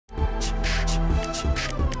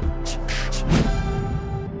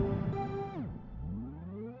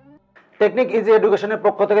Technique easy এডুকেশনের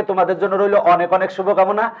পক্ষ থেকে তোমাদের জন্য রইল অনেক অনেক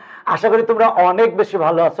শুভকামনা। আশা করি তোমরা অনেক বেশি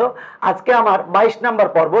ভালো আছো। আজকে আমার 22 নাম্বার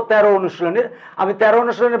পর্ব 13 অনুশীলনের, আমি 13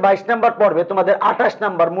 অনুশীলনের 22 নাম্বার পর্বে তোমাদের 28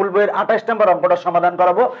 নাম্বার মূল বইয়ের 28 নাম্বার অঙ্কটা সমাধান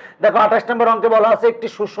করাবো। দেখো 28 নাম্বার অঙ্কে বলা আছে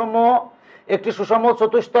একটি সুষম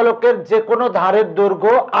চতুস্তলকের যে কোনো ধারের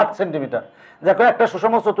দৈর্ঘ্য 8 সেন্টিমিটার। দেখো একটা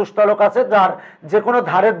সুষম চতুস্তলক আছে যার যে কোনো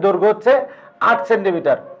ধারের দৈর্ঘ্য হচ্ছে 8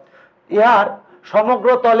 সেন্টিমিটার। ইহার সমগ্র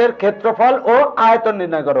তলের ক্ষেত্রফল ও আয়তন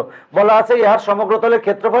নির্ণয় করো। বলা আছে ইহার সমগ্র তলের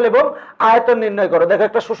ক্ষেত্রফল এবং আয়তন নির্ণয় করো। দেখো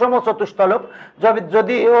একটা সুষম চতুস্তলক,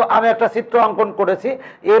 যদিও আমি একটা চিত্র অঙ্কন করেছি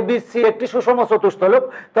ABC একটি সুষম চতুস্তলক,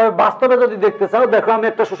 তবে বাস্তবে যদি দেখতে চাও দেখো আমি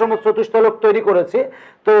একটা সুষম চতুস্তলক তৈরি করেছি।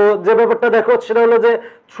 তো যে ব্যাপারটা দেখো সেটা হলো যে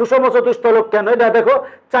সুষম চতুস্তলক কেন, এটা দেখো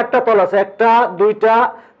 4টা তল আছে, 1টা 2টা,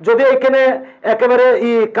 যদি এখানে একেবারে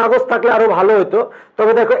কাগজ থাকলে আরো ভালো হতো,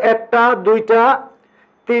 তবে দেখো 1টা 2টা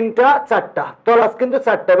 3টা 4টা তল আছে, কিন্তু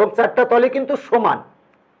 4টা এবং 4টা তলই কিন্তু সমান।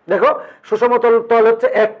 দেখো সুষম তল হচ্ছে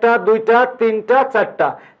 1টা 2টা 3টা 4টা,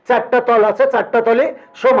 4টা তল আছে, 4টা তলই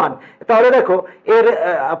সমান। তাহলে দেখো এর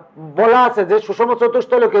বলা আছে যে সুষম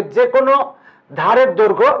চতুস্তলকের যে কোনো ধারের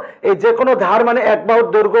দৈর্ঘ্য, এই যে কোনো ধার মানে এক বাহুর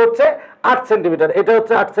দৈর্ঘ্য হচ্ছে 8 সেন্টিমিটার, এটা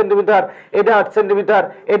হচ্ছে 8 সেন্টিমিটার, এটা 8 সেন্টিমিটার,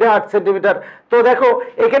 এটা 8 সেন্টিমিটার। তো দেখো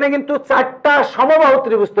এখানে কিন্তু 4টা সমবাহু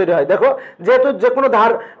ত্রিভুজ তৈরি হয়। দেখো যেহেতু যে কোনো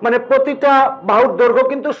ধার মানে প্রতিটা বাহুর দৈর্ঘ্য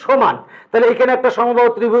কিন্তু সমান, তাহলে এখানে একটা সমবাহু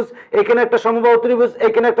ত্রিভুজ, এখানে একটা সমবাহু ত্রিভুজ,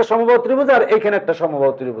 এখানে একটা সমবাহু ত্রিভুজ, আর এখানে একটা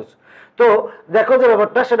সমবাহু ত্রিভুজ। তো দেখো যে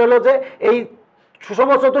ব্যাপারটা সেটা হলো যে এই সুষম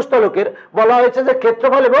চতুস্তলকের বলা হয়েছে যে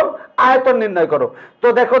ক্ষেত্রফল এবং আয়তন নির্ণয় করো। তো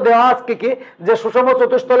দেখো দেওয়া আজকে কি যে সুষম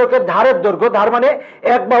চতুস্তলকের ধারের দৈর্ঘ্য, ধার মানে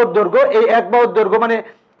এক বাহুর দৈর্ঘ্য, এই এক বাহুর দৈর্ঘ্য মানে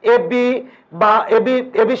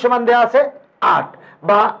এবি সমান দেওয়া আছে 8,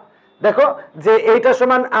 বা দেখো যে এইটা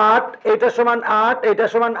সমান 8, এইটা সমান 8, এইটা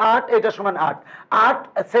সমান 8, এইটা সমান 8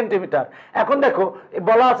 সেন্টিমিটার। এখন দেখো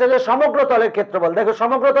বলা আছে যে সমগ্র তলের ক্ষেত্রফল। দেখো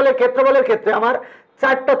সমগ্র তলের ক্ষেত্রফলের ক্ষেত্রে আমার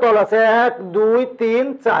 4টা তল আছে, 1 2 3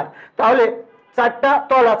 4, তাহলে 4টা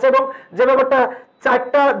তল আছে এবং যে ব্যাপারটা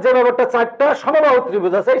 4টা সমবাহু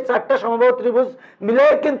ত্রিভুজ আছে, এই 4টা সমবাহু ত্রিভুজ মিলে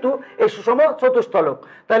কিন্তু এই সুষম চতুস্তলক।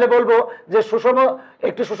 তাহলে বলবো যে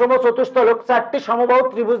একটি সুষম চতুস্তলক 4টি সমবাহু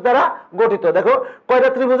ত্রিভুজ দ্বারা গঠিত। দেখো কয়টা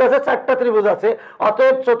ত্রিভুজ আছে, 4টা ত্রিভুজ আছে।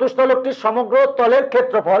 অতএব চতুস্তলকটির সমগ্র তলের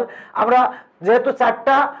ক্ষেত্রফল, আমরা যেহেতু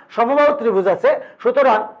 4টা সমবাহু ত্রিভুজ আছে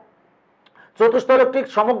সুতরাং চতুস্তলকটির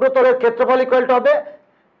সমগ্র তলের ক্ষেত্রফল ইকুয়াল টু হবে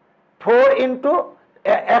 4 ইন্টু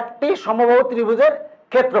একটি সমবাহু ত্রিভুজের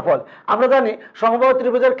ক্ষেত্রফল। আমরা জানি সমবাহু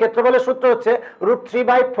ত্রিভুজের ক্ষেত্রফলের সূত্র হচ্ছে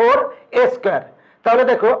 √3/4 a স্কয়ার। তাহলে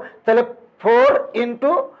দেখো তাহলে 4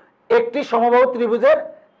 ইন্টু একটি সমবাহু ত্রিভুজের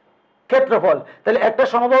ক্ষেত্রফল, তাহলে একটা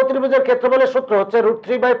সমবাহু ত্রিভুজের ক্ষেত্রফলের সূত্র হচ্ছে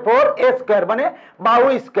 √3/4 a স্কয়ার, মানে বাহু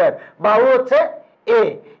স্কয়ার, বাহু হচ্ছে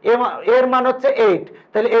এর মান হচ্ছে 8,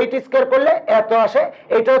 তাহলে 8 স্কয়ার করলে এত আসে।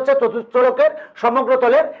 এটা হচ্ছে চতুস্তলকের সমগ্র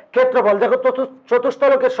তলের ক্ষেত্রফল। দেখো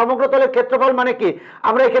চতুস্তলকের সমগ্র তলের ক্ষেত্রফল মানে কি,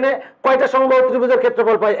 আমরা এখানে কয়টা সমবাহু ত্রিভুজের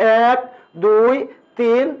ক্ষেত্রফল পাই, 1 2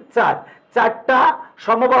 3 4, 4টা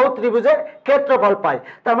সমবাহু ত্রিভুজের ক্ষেত্রফল পাই।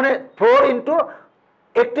 তার মানে 4 ইন্টু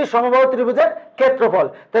একটি সমবাহু ত্রিভুজের ক্ষেত্রফল,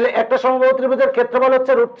 তাহলে একটা সমবাহু ত্রিভুজের ক্ষেত্রফল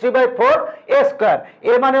হচ্ছে √3/4 a স্কয়ার,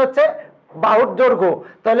 এর মানে হচ্ছে বাহুর দৈর্ঘ্য,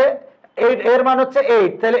 তাহলে এর মান হচ্ছে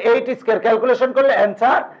 8, তাহলে 8 স্কয়ার ক্যালকুলেশন করলে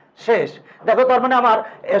অ্যান্সার শেষ। দেখো তার মানে আমার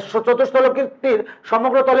চতুস্তলকটির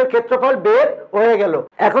সমগ্র তলের ক্ষেত্রফল বের হয়ে গেল।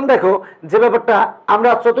 এখন দেখো যে ব্যাপারটা আমরা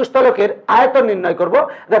চতুস্তলকের আয়তন নির্ণয় করব।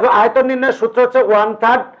 দেখো আয়তন নির্ণয়ের সূত্র হচ্ছে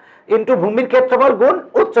 1/3 ইন্টু ভূমির ক্ষেত্রফল গুণ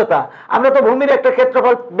উচ্চতা। আমরা তো ভূমির একটা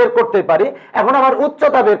ক্ষেত্রফল বের করতেই পারি, এখন আমার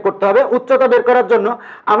উচ্চতা বের করতে হবে। উচ্চতা বের করার জন্য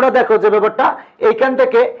আমরা দেখো যে ব্যাপারটা এইখান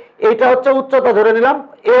থেকে এইটা হচ্ছে উচ্চতা ধরে নিলাম,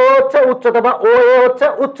 এ হচ্ছে উচ্চতা বা ও এ হচ্ছে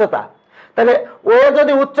উচ্চতা। তাহলে ও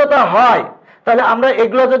যদি উচ্চতা হয় তাহলে আমরা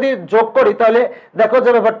এগুলো যদি যোগ করি তাহলে দেখো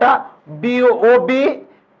যে ব্যাপারটা BOB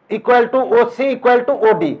equal to OC equal to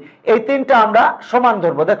OD, এই তিনটা আমরা সমান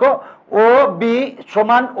ধরবো। দেখো OB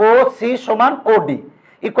সমান OC সমান OD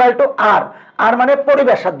ইকুয়াল টু আর মানে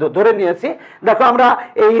পরিব্যাসার্ধ ধরে নিয়েছি। দেখো আমরা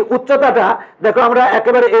এই উচ্চতাটা দেখো আমরা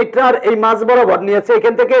একেবারে এইটার এই মাঝ বরাবর নিয়েছি,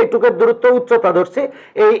 এখান থেকে এইটুকুর দূরত্ব উচ্চতা ধরছি,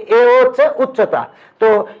 এই এ হচ্ছে উচ্চতা। তো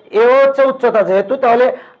এ হচ্ছে উচ্চতা যেহেতু, তাহলে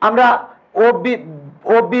আমরা OB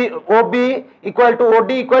equal to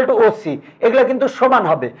OD equal to OC এগুলা কিন্তু সমান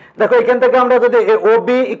হবে। দেখো এখান থেকে আমরা যদি OB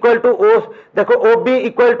ইকুয়াল টু দেখো OB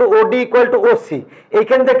equal to OD equal to OC,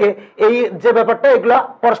 এইখান থেকে এই যে ব্যাপারটা এগুলা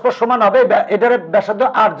পরস্পর সমান হবে। এটার ব্যাসার্ধ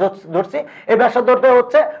আর ধরছি, এই ব্যাসার্ধটা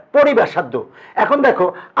হচ্ছে পরিব্যাসার্ধ। এখন দেখো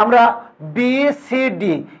আমরা BCD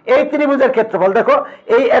এই ত্রিভুজের ক্ষেত্রফল, দেখো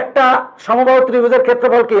এই একটা সমবাহু ত্রিভুজের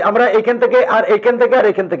ক্ষেত্রফল কি, আমরা এইখান থেকে আর এইখান থেকে আর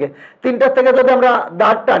এইখান থেকে তিনটার থেকে যদি আমরা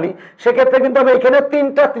দাঁড় টানি সেক্ষেত্রে কিন্তু আমরা এখানে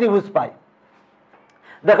 3টা ত্রিভুজ পাই।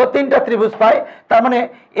 দেখো তিনটা ত্রিভুজ পাই, তার মানে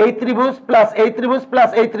এই ত্রিভুজ প্লাস এই ত্রিভুজ প্লাস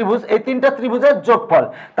এই ত্রিভুজ, এই তিনটা ত্রিভুজের যোগফল,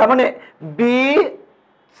 তার মানে বি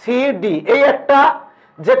সি ডি, এই একটা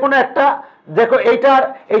যে কোনো একটা, দেখো এইটার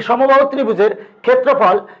এই সমবাহু ত্রিভুজের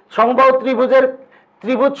ক্ষেত্রফল, সমবাহু ত্রিভুজের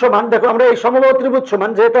ত্রিভুজ সমান, দেখো আমরা এই সমবাহু ত্রিভুজ সমান,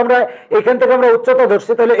 যেহেতু আমরা এখান থেকে আমরা উচ্চতা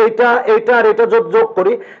ধরছি, তাহলে এইটা এইটা আর এটা যোগ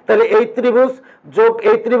করি, তাহলে এই ত্রিভুজ যোগ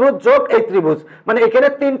এই ত্রিভুজ যোগ এই ত্রিভুজ, মানে এখানে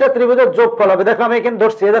তিনটা ত্রিভুজের যোগফল হবে। দেখো আমি এখানে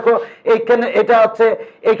ধরছি, দেখো এইখানে এটা হচ্ছে,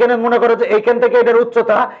 এইখানে মনে করো যে এইখান থেকে এটার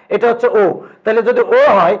উচ্চতা এটা হচ্ছে ও, তাহলে যদি ও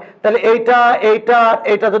হয় তাহলে এইটা এইটা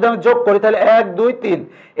এইটা যদি আমি যোগ করি তাহলে 1 2 3,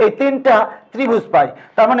 এই তিনটা ত্রিভুজ পাই।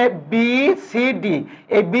 তার মানে বি সি ডি,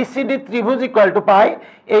 এই বি সি ডি ত্রিভুজ ইকুয়াল টু পাই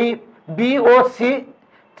এই বি ও সি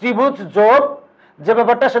ত্রিভুজ যোগ যে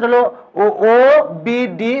ব্যাপারটা সেটা হলো ও বি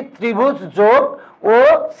ডি ত্রিভুজ যোগ ও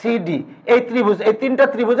সি ডি, এই ত্রিভুজ, এই তিনটা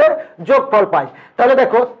ত্রিভুজের যোগফল পাই। তাহলে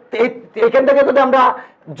দেখো এখান থেকে যদি আমরা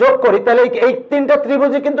যোগ করি তাহলে এই তিনটা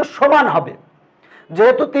ত্রিভুজই কিন্তু সমান হবে।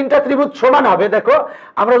 যেহেতু তিনটা ত্রিভুজ সমান হবে, দেখো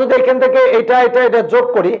আমরা যদি এখান থেকে এটা এটা এটা যোগ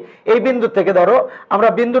করি, এই বিন্দু থেকে ধরো আমরা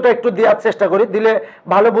বিন্দুটা একটু দেওয়ার চেষ্টা করি, দিলে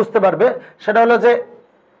ভালো বুঝতে পারবে। সেটা হলো যে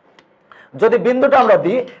যদি বিন্দুটা আমরা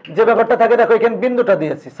দিই, যে ব্যাপারটা থাকে, দেখো এখানে বিন্দুটা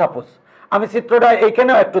দিয়েছি, সাপোজ আমি চিত্রটা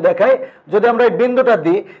এইখানেও একটু দেখাই, যদি আমরা এই বিন্দুটা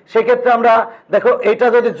দিই সেক্ষেত্রে আমরা দেখো এইটা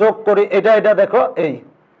যদি যোগ করি, এটা এটা দেখো এই,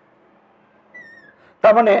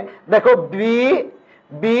 তার মানে দেখো বি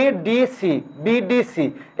বিডিসি, বিডিসি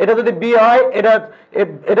এটা যদি বি হয়, এটা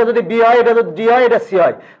এটা যদি বি হয়, এটা যদি ডি হয়, এটা সি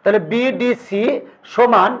হয়, তাহলে বিডিসি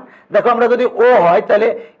সমান, দেখো আমরা যদি ও হয় তাহলে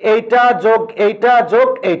এইটা যোগ এইটা যোগ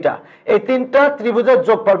এইটা, এই তিনটা ত্রিভুজের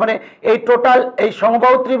যোগফল, মানে এই টোটাল এই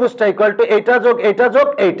সমবাহু ত্রিভুজটা ইকুয়াল টু এইটা যোগ এইটা যোগ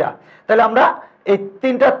এইটা, তাহলে আমরা এই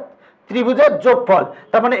তিনটা ত্রিভুজের যোগফল,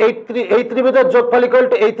 তার মানে এই ত্রিভুজের যোগফল ইকুয়াল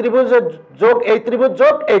টু এই ত্রিভুজের যোগ এই ত্রিভুজ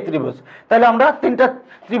যোগ এই ত্রিভুজ, তাহলে আমরা তিনটা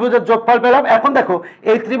ত্রিভুজের যোগফল পেলাম। এখন দেখো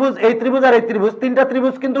এই ত্রিভুজ আর এই ত্রিভুজ, তিনটা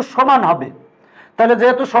ত্রিভুজ কিন্তু সমান হবে, তাহলে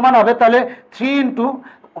যেহেতু সমান হবে তাহলে 3 ইন্টু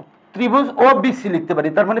ত্রিভুজ ও বিসি লিখতে পারি,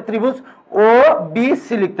 তার মানে ত্রিভুজ ও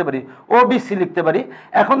বিসি লিখতে পারি, ও বিসি লিখতে পারি।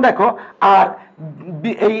 এখন দেখো আর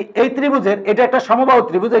এই ত্রিভুজের এটা একটা সমবাহু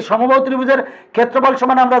ত্রিভুজ, এই সমবাহু ত্রিভুজের ক্ষেত্রফল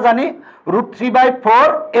সমান আমরা জানি √3/4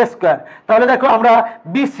 a স্কয়ার। তাহলে দেখো আমরা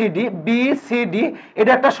বিসিডি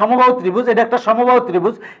এটা একটা সমবাহু ত্রিভুজ, এটা একটা সমবাহু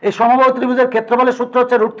ত্রিভুজ, এই সমবাহু ত্রিভুজের ক্ষেত্রফলের সূত্র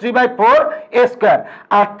হচ্ছে √3/4 a স্কয়ার,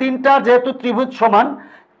 আর তিনটা যেহেতু ত্রিভুজ সমান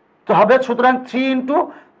তো হবে, সুতরাং 3 ইন্টু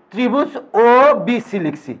ত্রিভুজ ও বিসি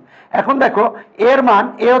লিখছি। এখন দেখো এর মান,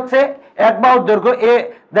 এ হচ্ছে এক বাহুর দৈর্ঘ্য, এ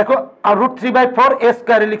দেখো আর √3/4 a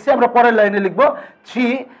স্কয়ারে লিখছি, আমরা পরের লাইনে লিখবো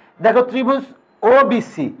 3, দেখো ত্রিভুজ ও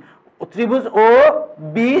বিসি, ত্রিভুজ ও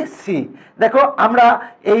বিসি, দেখো আমরা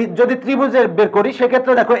এই যদি ত্রিভুজের বের করি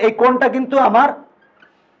সেক্ষেত্রে দেখো এই কোণটা কিন্তু আমার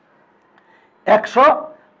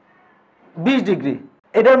 120 ডিগ্রি,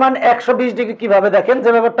 এটার মান 120 ডিগ্রি। কিভাবে দেখেন, যে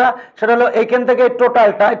ব্যাপারটা সেটা হলো এইখান থেকে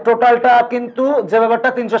টোটালটা কিন্তু যে ব্যাপারটা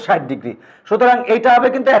 360 ডিগ্রি, সুতরাং এইটা হবে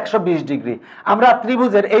কিন্তু 120 ডিগ্রি। আমরা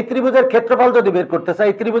এই ত্রিভুজের ক্ষেত্রফল যদি বের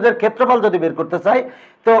করতে চাই,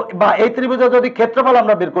 তো বা এই ত্রিভুজের যদি ক্ষেত্রফল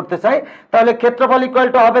আমরা বের করতে চাই, তাহলে ক্ষেত্রফল ইকুয়াল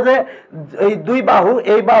টু হবে যে এই দুই বাহু,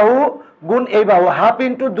 এই বাহু গুণ এই বাহু, হাফ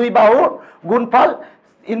ইন্টু দুই বাহু গুণফল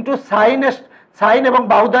ইন্টু সাইন এবং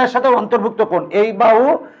বাহুদ্বয়ের সাথে অন্তর্ভুক্ত কোণ, এই বাহু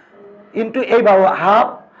ইন্টু এই বাহু,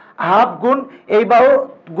 হাফ গুণ এই বাহু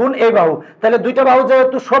গুণ এই বাহু, তাহলে দুইটা বাহু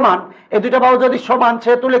যেহেতু সমান, এই দুইটা বাহু যদি সমান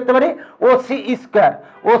সেহেতু লিখতে পারি ওসি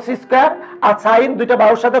স্কয়ার, আর সাইন দুইটা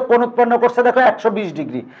বাহুর সাথে কোণ উৎপন্ন করছে দেখো 120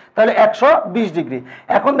 ডিগ্রি, তাহলে 120 ডিগ্রি।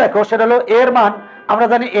 এখন দেখো সেটা হলো এর মান আমরা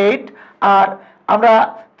জানি 8, আর আমরা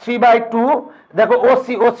 3/2, দেখো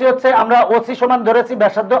ওসি হচ্ছে আমরা ওসি সমান ধরেছি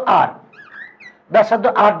ব্যাসার্ধ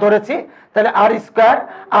আর ধরেছি, তাহলে আর স্কয়ার,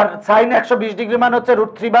 আর সাইন 120 ডিগ্রি মান হচ্ছে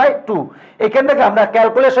 √3/2। এখান থেকে আমরা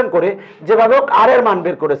ক্যালকুলেশন করে যেভাবে আর এর মান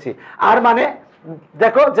বের করেছি, আর মানে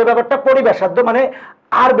দেখো যে ব্যাপারটা পরিব্যাসার্ধ মানে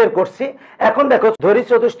আর বের করছি। এখন দেখো ধরি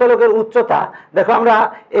চতুষ্ফলকের উচ্চতা, দেখো আমরা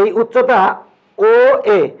এই উচ্চতা ও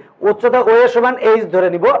এ সমান এইচ ধরে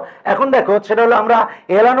নিব। এখন দেখো সেটা হলো আমরা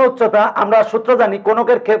হেলানো উচ্চতা, আমরা সূত্র জানি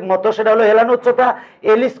কোনকের মতো, সেটা হলো হেলানো উচ্চতা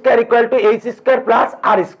L square equal to H square plus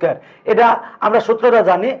R square, এটা আমরা সূত্রটা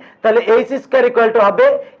জানি। তাহলে H স্কয়ার ইকুয়াল টু হবে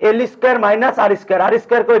L স্কয়ার মাইনাস R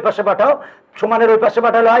স্কয়ারকে ওই পাশে পাঠাও, সমানের ওই পাশে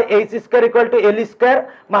পাঠালে হয় H square equal to L square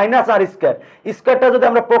minus R স্কয়ারটা যদি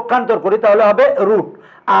আমরা পক্ষান্তর করি তাহলে হবে রুট,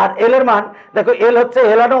 আর L এর মান দেখো L হচ্ছে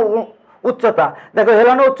হেলানো উচ্চতা, দেখো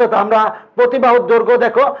হেলানো উচ্চতা আমরা প্রতি বাহুর দৈর্ঘ্য,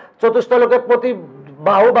 দেখো চতুষ্ফলকের প্রতি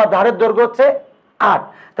বাহু বা ধারের দৈর্ঘ্য হচ্ছে 8,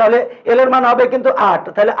 তাহলে এল এর মান হবে কিন্তু 8,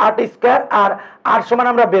 তাহলে 8 স্কয়ার, আর আর সমান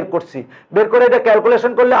আমরা বের করে এটা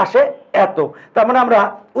ক্যালকুলেশন করলে আসে এত, তার মানে আমরা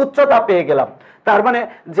উচ্চতা পেয়ে গেলাম। তার মানে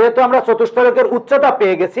যেহেতু আমরা চতুষ্ফলকের উচ্চতা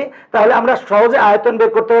পেয়ে গেছি তাহলে আমরা সহজে আয়তন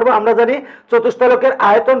বের করতে পারবো। আমরা জানি চতুষ্ফলকের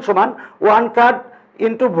আয়তন সমান 1/3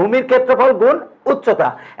 ইন্টু ভূমির ক্ষেত্রফল গুণ উচ্চতা।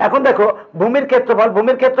 এখন দেখো ভূমির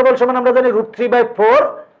ক্ষেত্রফল সমান আমরা জানি √3/4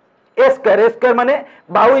 এ স্কয়ার মানে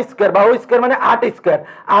বাহু স্কয়ার মানে 8 স্কয়ার,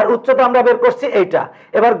 আর উচ্চতা আমরা বের করছি এইটা।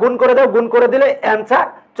 এবার গুণ করে দাও, গুণ করে দিলে অ্যান্সার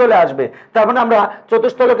চলে আসবে। তার মানে আমরা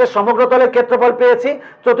চতুস্তলকের সমগ্র তলের ক্ষেত্রফল পেয়েছি,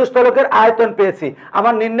 চতুস্তলকের আয়তন পেয়েছি,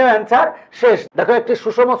 আমার নির্ণয় অ্যান্সার শেষ। দেখো একটি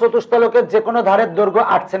সুষম চতুস্তলকের যে কোনো ধারের দৈর্ঘ্য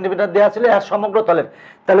 8 সেন্টিমিটার দেওয়া ছিল আর সমগ্র তলের,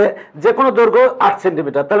 তাহলে যে কোনো দৈর্ঘ্য 8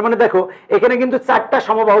 সেন্টিমিটার, তার মানে দেখো এখানে কিন্তু 4টা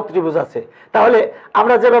সমবাহু ত্রিভুজ আছে। তাহলে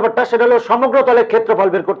আমরা যে ব্যাপারটা সেটা হলো সমগ্র তলের ক্ষেত্রফল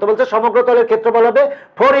বের করতে বলছে। সমগ্র তলের ক্ষেত্রফল হবে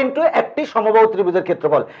 4 ইন্টু একটি সমবাহু ত্রিভুজের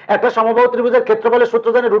ক্ষেত্রফল। একটা সমবাহু ত্রিভুজের ক্ষেত্রফলের সূত্র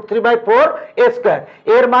জানি √3/4 এ স্কয়ার।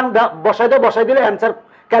 এর মান বসাই দিলে অ্যান্সার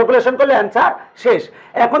ক্যালকুলেশন করলে অ্যান্সার শেষ।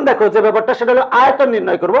 এখন দেখো যে ব্যাপারটা সেটা হলো আয়তন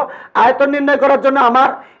নির্ণয় করব। আয়তন নির্ণয় করার জন্য আমার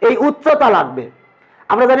এই উচ্চতা লাগবে।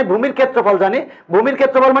 আমরা জানি ভূমির ক্ষেত্রফল জানি, ভূমির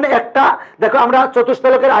ক্ষেত্রফল মানে একটা, দেখো আমরা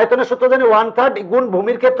চতুস্তলকের আয়তনের সূত্র জানি 1/3 গুণ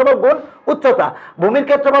ভূমির ক্ষেত্রফল গুণ উচ্চতা। ভূমির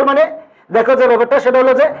ক্ষেত্রফল মানে দেখো যে ব্যাপারটা সেটা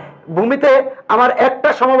হলো যে ভূমিতে আমার একটা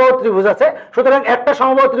সমবাহু ত্রিভুজ আছে, সুতরাং একটা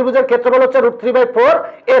সমবাহু ত্রিভুজের ক্ষেত্রফল হচ্ছে √3/4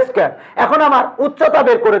 এ স্কয়ার। এখন আমার উচ্চতা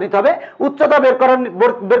বের করে নিতে হবে। উচ্চতা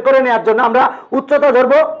বের করে নেওয়ার জন্য আমরা উচ্চতা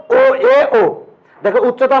ধরবো ও। দেখো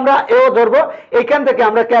উচ্চতা আমরা এও ধরবো। এইখান থেকে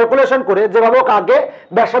আমরা ক্যালকুলেশন করে যেভাবে আগে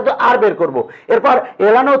ব্যাসার্ধ আর বের করব। এরপর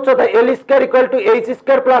এলানো উচ্চতা L² = h² +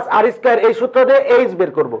 r², এই সূত্র দিয়ে h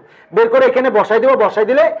বের করব। বের করে এখানে বসাই দেব, বসাই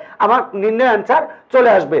দিলে আমার নির্ণয় অ্যান্সার চলে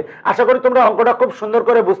আসবে। আশা করি তোমরা অঙ্কটা খুব সুন্দর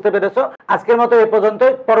করে বুঝতে পেরেছো। আজকের মতো এ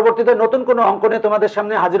পর্যন্তই। পরবর্তীতে নতুন কোনো অঙ্ক নিয়ে তোমাদের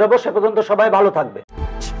সামনে হাজির হবো। সে পর্যন্ত সবাই ভালো থাকবে।